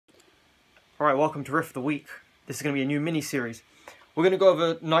Alright, welcome to Riff of the Week. This is going to be a new mini-series. We're going to go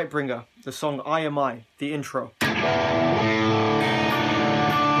over Nightbringer, the song I Am I, the intro.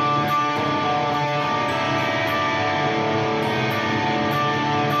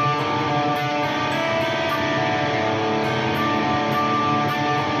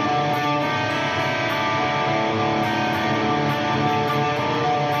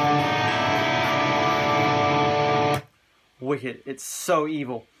 Wicked. It's so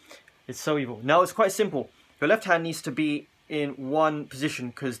evil. It's so evil. Now it's quite simple. Your left hand needs to be in one position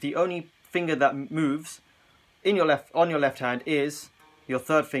because the only finger that moves on your left hand is your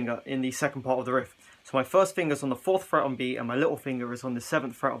third finger in the second part of the riff. So my first finger is on the 4th fret on B and my little finger is on the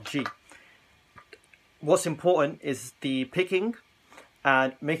 7th fret of G. What's important is the picking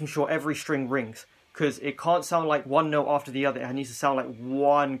and making sure every string rings, because it can't sound like one note after the other. It needs to sound like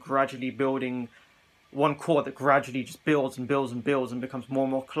one chord that gradually just builds and builds and builds and becomes more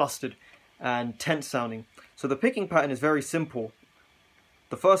and more clustered and tense sounding. So the picking pattern is very simple.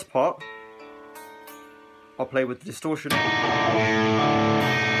 The first part, I'll play with the distortion. So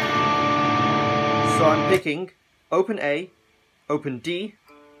I'm picking open A, open D,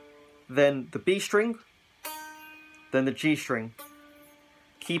 then the B string, then the G string,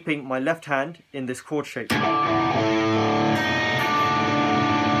 keeping my left hand in this chord shape.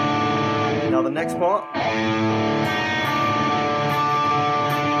 Now the next part,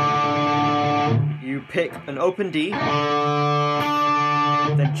 you pick an open D,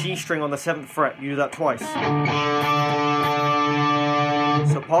 then G string on the 7th fret. You do that twice.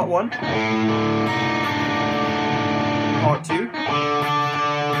 So part 1, part 2.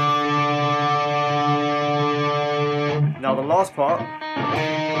 Now the last part.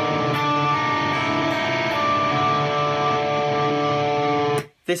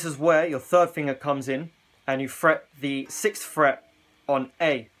 This is where your third finger comes in and you fret the 6th fret on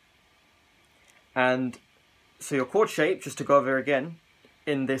A. And so your chord shape, just to go over again,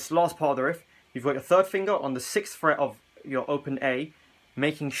 in this last part of the riff, you've got your third finger on the 6th fret of your open A,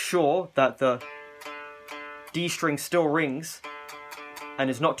 making sure that the D string still rings and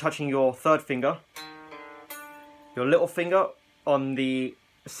is not touching your third finger. Your little finger on the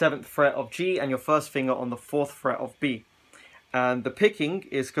 7th fret of G and your first finger on the 4th fret of B. And the picking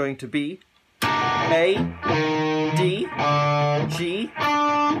is going to be A, D, G,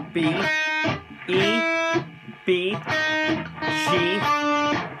 B, E, B, G,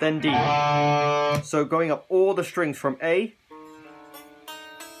 then D. So going up all the strings from A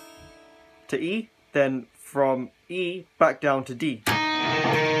to E, then from E back down to D.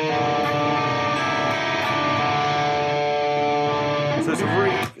 So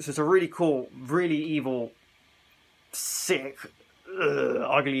it's a really cool, really evil, sick,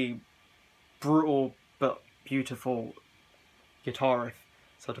 ugly, brutal, but beautiful guitar riff.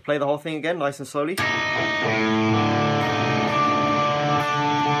 So to play the whole thing again, nice and slowly.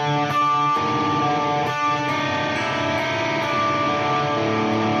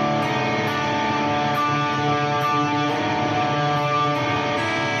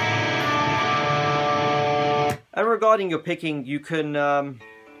 And regarding your picking, you can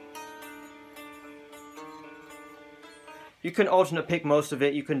alternate pick most of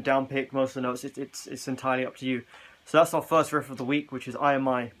it, you can down pick most of the notes, it's entirely up to you. So that's our first riff of the week, which is I Am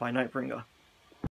I by Nightbringer.